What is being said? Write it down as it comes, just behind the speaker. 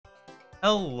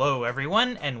Hello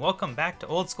everyone, and welcome back to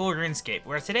Old School RuneScape,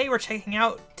 where today we're checking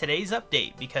out today's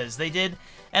update, because they did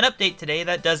an update today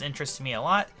that does interest me a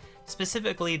lot.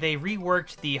 Specifically, they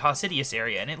reworked the Hosidius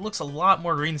area, and it looks a lot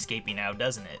more RuneScapey now,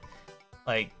 doesn't it?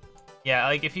 Like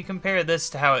if you compare this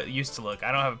to how it used to look,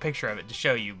 I don't have a picture of it to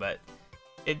show you, but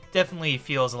it definitely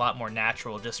feels a lot more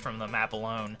natural just from the map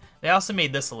alone. They also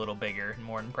made this a little bigger and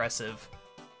more impressive,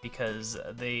 because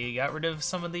they got rid of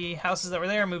some of the houses that were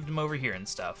there and moved them over here and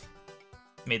stuff.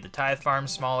 Made the tithe farm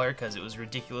smaller because it was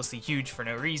ridiculously huge for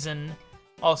no reason.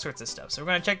 All sorts of stuff. So we're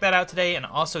going to check that out today and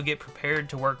also get prepared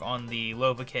to work on the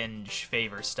Lovakenge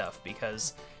favor stuff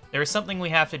because there is something we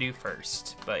have to do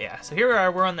first. But yeah, so here we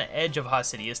are. We're on the edge of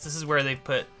Hosidius. This is where they've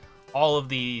put all of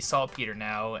the saltpeter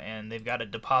now, and they've got a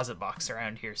deposit box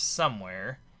around here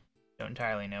somewhere. Don't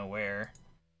entirely know where.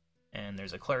 And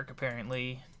there's a clerk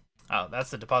apparently. Oh, that's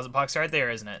the deposit box right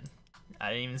there, isn't it? I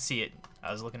didn't even see it.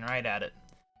 I was looking right at it.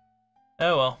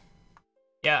 Oh well.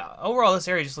 Yeah, overall this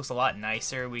area just looks a lot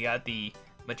nicer. We got the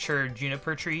mature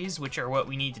juniper trees, which are what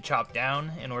we need to chop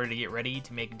down in order to get ready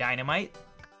to make dynamite.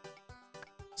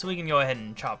 So we can go ahead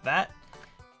and chop that.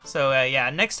 So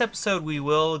yeah, next episode we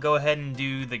will go ahead and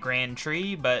do the grand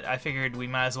tree, but I figured we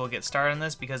might as well get started on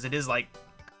this because it is like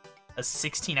a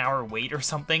 16-hour wait or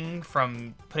something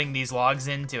from putting these logs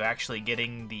in to actually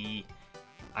getting the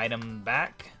item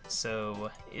back.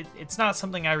 So it's not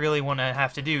something I really want to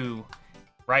have to do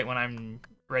right when I'm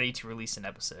ready to release an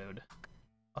episode.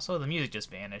 Also, the music just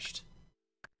vanished.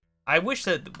 I wish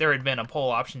that there had been a poll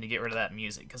option to get rid of that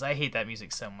music, because I hate that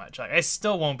music so much. Like, I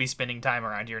still won't be spending time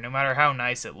around here, no matter how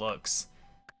nice it looks.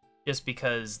 Just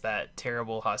because that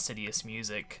terrible Hosidius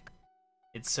music,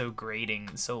 it's so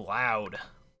grating, so loud,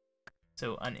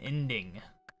 so unending.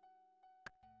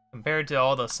 Compared to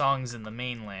all the songs in the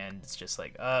mainland, it's just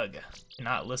like, ugh,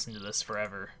 cannot listen to this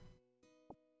forever.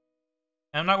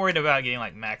 I'm not worried about getting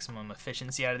like maximum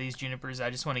efficiency out of these junipers.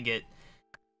 I just want to get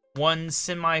one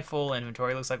semi-full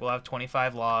inventory. Looks like we'll have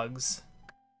 25 logs,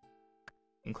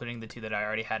 including the 2 that I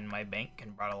already had in my bank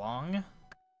and brought along.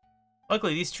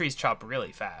 Luckily, these trees chop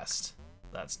really fast.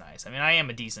 That's nice. I mean, I am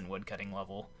a decent woodcutting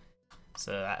level,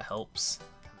 so that helps.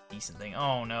 Decent thing.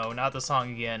 Oh no, not the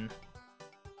song again.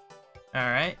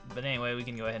 Alright, but anyway, we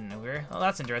can go ahead and over here. Oh,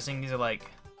 that's interesting. These are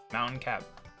like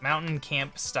mountain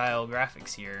camp style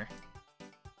graphics here.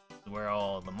 Where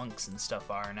all the monks and stuff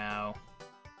are now.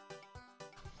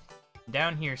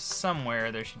 Down here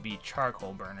somewhere there should be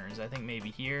charcoal burners. I think maybe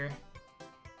here.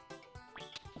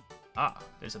 Ah,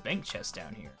 there's a bank chest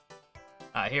down here.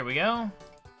 Ah, here we go.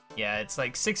 Yeah, it's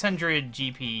like 600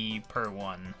 GP per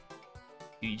one.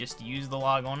 Do you just use the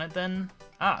log on it then?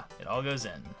 Ah, it all goes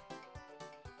in.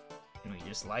 Can we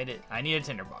just light it? I need a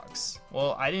tinderbox.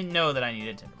 Well, I didn't know that I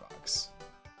needed a tinderbox.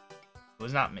 It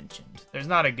was not mentioned. There's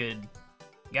not a good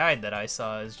guide that I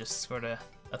saw, is just sort of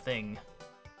a thing.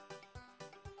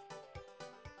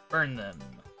 Burn them.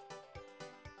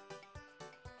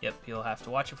 Yep, you'll have to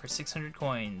watch it for 600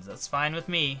 coins. That's fine with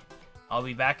me. I'll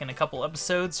be back in a couple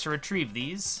episodes to retrieve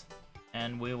these,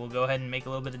 and we will go ahead and make a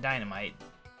little bit of dynamite.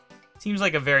 Seems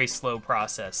like a very slow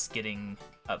process getting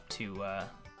up to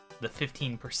the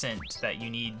 15% that you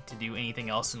need to do anything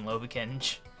else in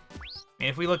Lovakenge. I mean,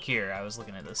 if we look here, I was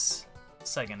looking at this a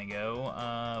second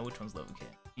ago. Which one's Lovakenge?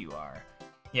 You are.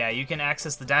 Yeah, you can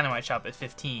access the dynamite shop at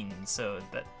 15, so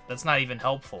that's not even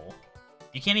helpful.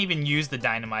 You can't even use the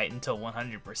dynamite until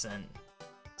 100%.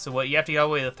 So what, you have to go all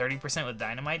the way to 30% with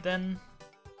dynamite then?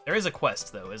 There is a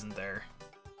quest though, isn't there?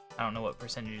 I don't know what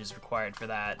percentage is required for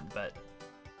that, but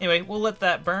anyway, we'll let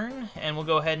that burn, and we'll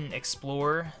go ahead and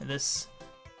explore this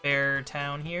fair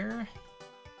town here.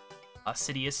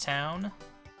 Hosidius town.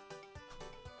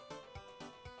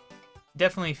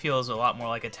 Definitely feels a lot more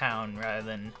like a town rather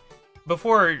than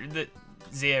before.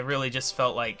 Zia really just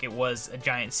felt like it was a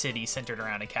giant city centered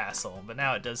around a castle, but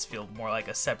now it does feel more like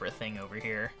a separate thing over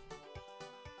here.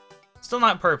 Still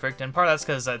not perfect, and part of that's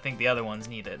because I think the other ones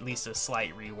need at least a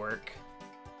slight rework.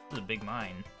 This is a big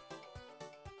mine.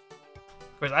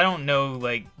 Of course, I don't know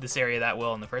like this area that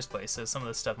well in the first place, so some of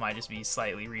this stuff might just be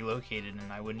slightly relocated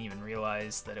and I wouldn't even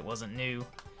realize that it wasn't new.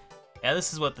 Yeah,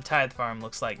 this is what the tithe farm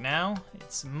looks like now.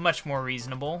 It's much more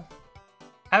reasonable.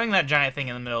 Having that giant thing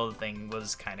in the middle of the thing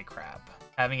was kind of crap.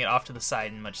 Having it off to the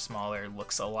side and much smaller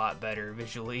looks a lot better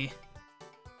visually.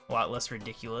 A lot less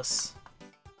ridiculous.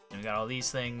 And we got all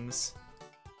these things.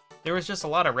 There was just a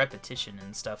lot of repetition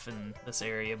and stuff in this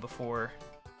area before.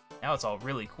 Now it's all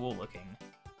really cool looking.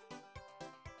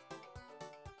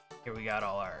 Here we got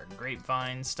all our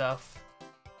grapevine stuff.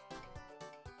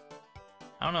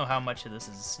 I don't know how much of this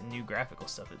is new graphical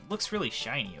stuff. It looks really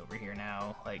shiny over here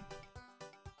now,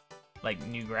 like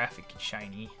new graphic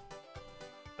shiny.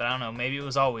 But I don't know, maybe it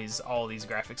was always all these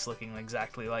graphics looking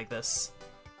exactly like this.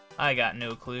 I got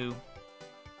no clue.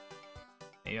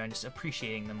 Maybe I'm just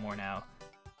appreciating them more now.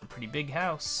 A pretty big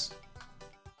house.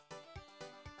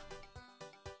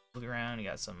 Look around, you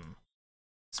got some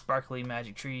sparkly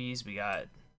magic trees. We got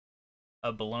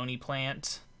a bologna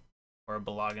plant, or a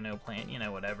bologano plant, you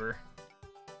know, whatever.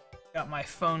 Got my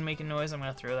phone making noise, I'm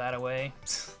gonna throw that away.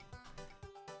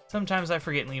 Sometimes I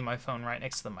forget and leave my phone right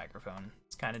next to the microphone.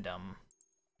 It's kind of dumb.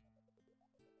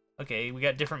 Okay, we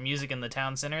got different music in the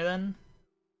town center then?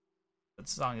 What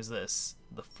song is this?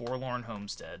 The Forlorn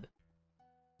Homestead.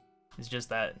 It's just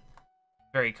that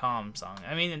very calm song.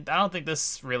 I mean, I don't think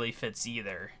this really fits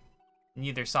either.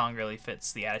 Neither song really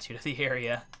fits the attitude of the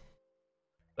area.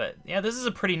 But yeah, this is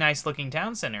a pretty nice looking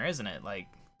town center, isn't it? Like,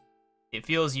 it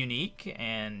feels unique,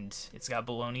 and it's got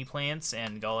bologna plants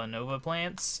and Gala Nova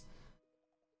plants.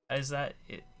 Is that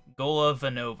it? Gola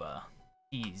Vanova.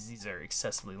 Jeez, these are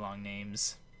excessively long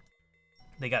names.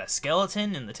 They got a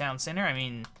skeleton in the town center. I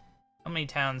mean, how many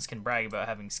towns can brag about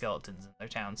having skeletons in their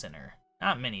town center?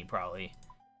 Not many, probably.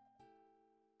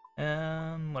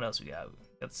 What else we got?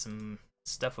 Got some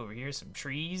stuff over here, some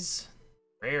trees.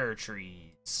 Rare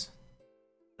trees. Is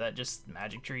that just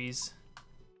magic trees?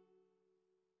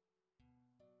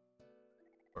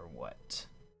 Or what?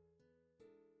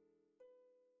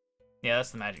 Yeah,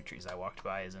 that's the magic trees I walked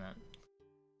by, isn't it?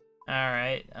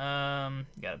 Alright,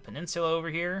 got a peninsula over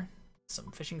here.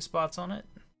 Some fishing spots on it.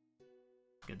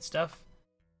 Good stuff.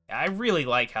 Yeah, I really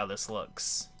like how this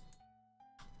looks.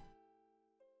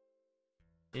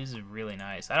 This is really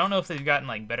nice. I don't know if they've gotten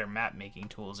like better map making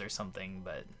tools or something,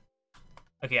 but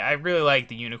okay, I really like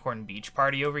the unicorn beach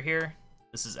party over here.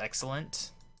 This is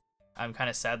excellent. I'm kind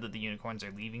of sad that the unicorns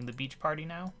are leaving the beach party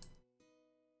now.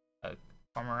 A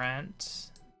cormorant,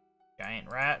 giant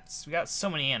rats. We got so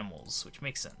many animals, which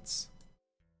makes sense.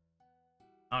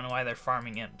 I don't know why they're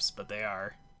farming imps, but they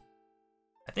are.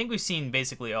 I think we've seen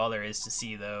basically all there is to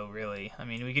see, though, really. I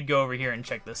mean, we could go over here and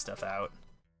check this stuff out,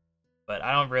 but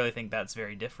I don't really think that's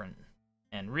very different.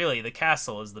 And really, the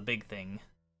castle is the big thing.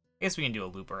 I guess we can do a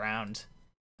loop around,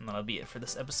 and that'll be it for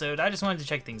this episode. I just wanted to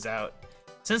check things out.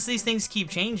 Since these things keep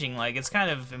changing, like, it's kind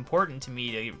of important to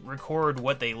me to record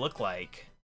what they look like.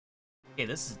 Okay,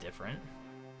 this is different.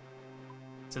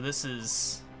 So this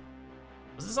is...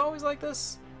 Was this always like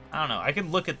this? I don't know. I could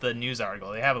look at the news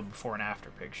article. They have a before and after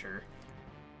picture.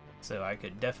 So I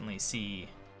could definitely see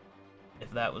if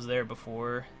that was there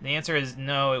before. The answer is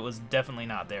no, it was definitely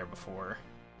not there before.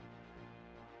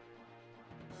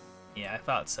 Yeah, I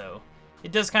thought so.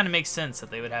 It does kind of make sense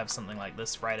that they would have something like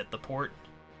this right at the port.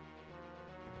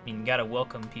 I mean, you gotta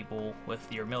welcome people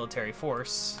with your military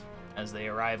force as they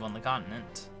arrive on the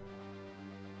continent.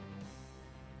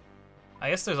 I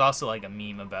guess there's also like a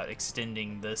meme about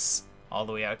extending this all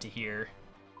the way out to here.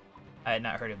 I had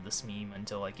not heard of this meme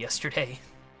until like yesterday.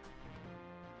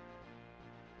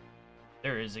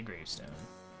 There is a gravestone.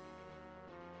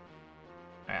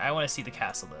 Alright, I want to see the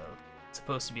castle though. It's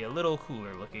supposed to be a little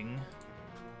cooler looking.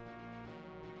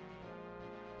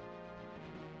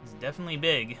 It's definitely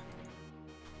big.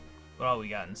 What all we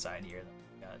got inside here?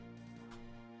 We got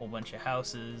a whole bunch of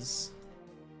houses.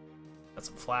 Got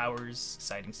some flowers,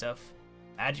 exciting stuff.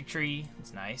 Magic tree,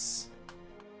 that's nice.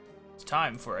 It's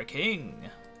time for a king.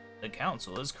 The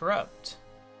council is corrupt.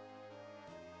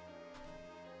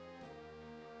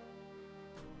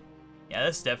 Yeah,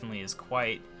 this definitely is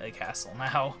quite a castle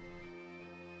now.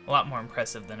 A lot more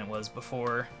impressive than it was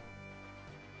before.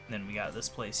 And then we got this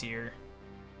place here.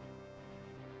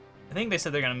 I think they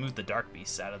said they're gonna move the dark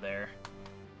beasts out of there.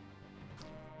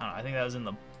 I don't know, I think that was in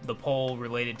the poll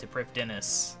related to Prif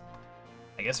Dennis.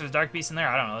 I guess there's dark beasts in there.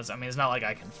 I don't know. I mean, it's not like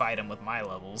I can fight them with my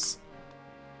levels.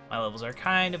 My levels are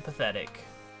kind of pathetic.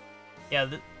 Yeah,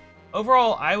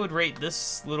 overall, I would rate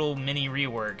this little mini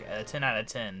rework a 10 out of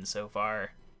 10 so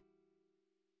far.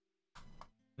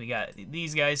 We got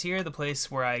these guys here, the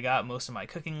place where I got most of my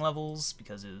cooking levels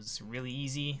because it was really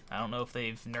easy. I don't know if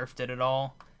they've nerfed it at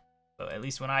all, but at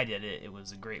least when I did it, it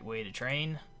was a great way to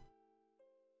train.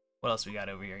 What else we got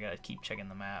over here? I gotta keep checking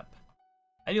the map.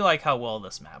 I do like how well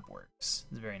this map works.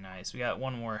 It's very nice. We got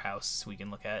one more house we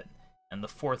can look at, and the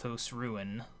Forthos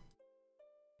Ruin.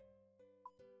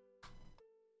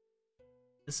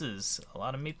 This is a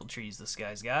lot of maple trees this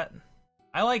guy's got.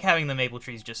 I like having the maple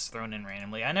trees just thrown in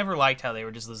randomly. I never liked how they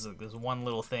were just this one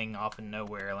little thing off in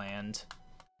nowhere land.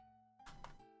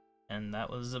 And that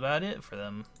was about it for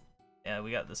them. Yeah,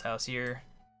 we got this house here.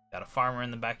 Got a farmer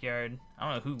in the backyard. I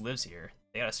don't know who lives here.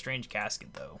 They got a strange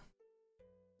casket, though.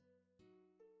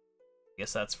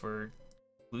 Guess that's for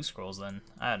clue scrolls, then.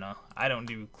 I don't know. I don't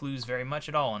do clues very much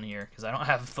at all in here, because I don't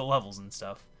have the levels and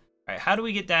stuff. Alright, how do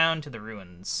we get down to the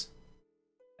ruins?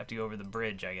 Have to go over the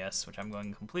bridge, I guess, which I'm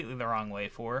going completely the wrong way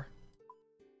for.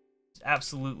 It's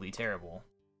absolutely terrible.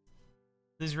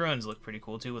 These ruins look pretty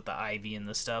cool too with the ivy and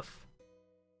the stuff.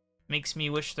 Makes me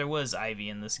wish there was ivy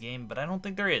in this game, but I don't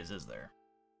think there is there?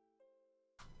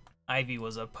 Ivy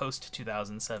was a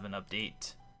post-2007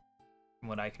 update, from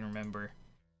what I can remember.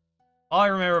 All I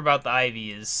remember about the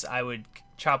ivy is I would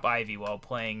chop ivy while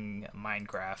playing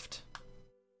Minecraft.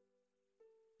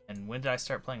 And when did I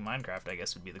start playing Minecraft, I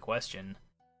guess would be the question.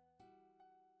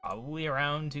 Probably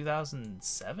around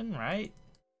 2007, right?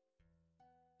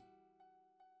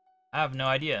 I have no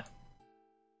idea.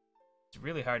 It's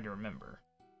really hard to remember.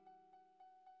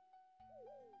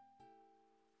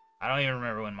 I don't even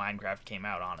remember when Minecraft came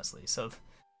out, honestly, so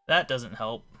that doesn't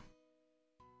help.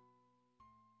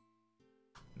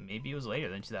 Maybe it was later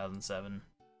than 2007.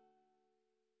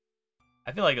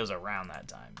 I feel like it was around that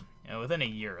time. You know, within a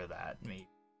year of that, maybe.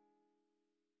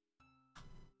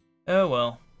 Oh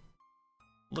well.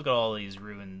 Look at all these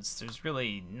ruins. There's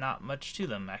really not much to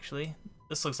them, actually.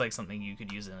 This looks like something you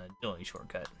could use in an agility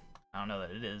shortcut. I don't know that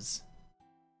it is.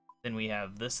 Then we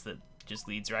have this that just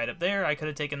leads right up there. I could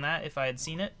have taken that if I had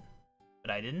seen it,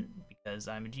 but I didn't because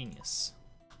I'm a genius.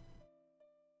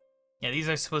 Yeah, these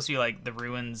are supposed to be like the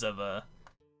ruins of a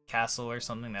castle or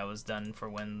something that was done for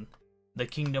when the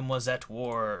kingdom was at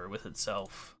war with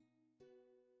itself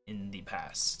in the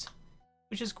past.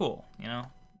 Which is cool, you know?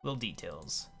 Little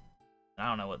details. I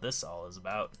don't know what this all is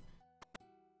about.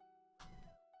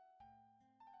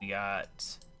 We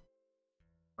got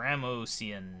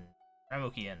Ramokian.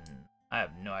 I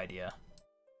have no idea.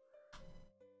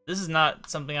 This is not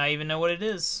something I even know what it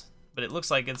is, but it looks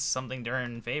like it's something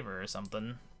during favor or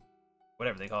something.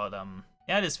 Whatever they call it.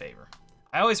 Yeah, it is favor.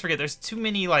 I always forget. There's too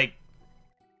many like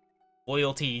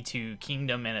loyalty to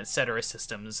kingdom and etc.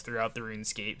 systems throughout the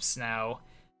RuneScapes now.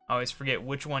 I always forget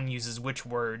which one uses which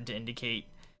word to indicate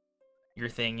your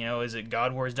thing. You know, is it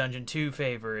God Wars Dungeon 2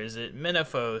 favor? Is it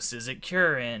Menaphos? Is it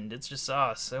Cure End? It's just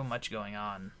so much going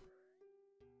on.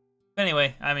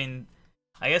 Anyway, I mean,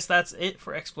 I guess that's it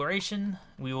for exploration.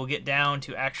 We will get down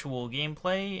to actual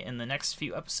gameplay in the next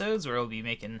few episodes where we'll be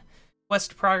making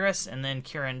quest progress and then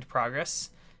Cure End progress.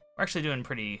 We're actually doing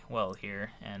pretty well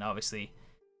here, and obviously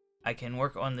I can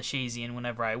work on the Shazian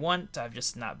whenever I want. I've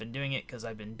just not been doing it because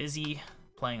I've been busy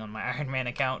playing on my Iron Man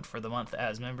account for the month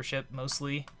as membership,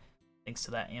 mostly. Thanks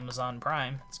to that Amazon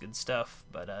Prime. It's good stuff,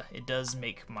 but it does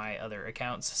make my other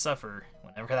accounts suffer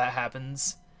whenever that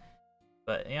happens.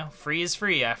 But, you know, free is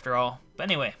free after all. But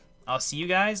anyway, I'll see you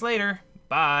guys later.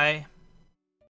 Bye!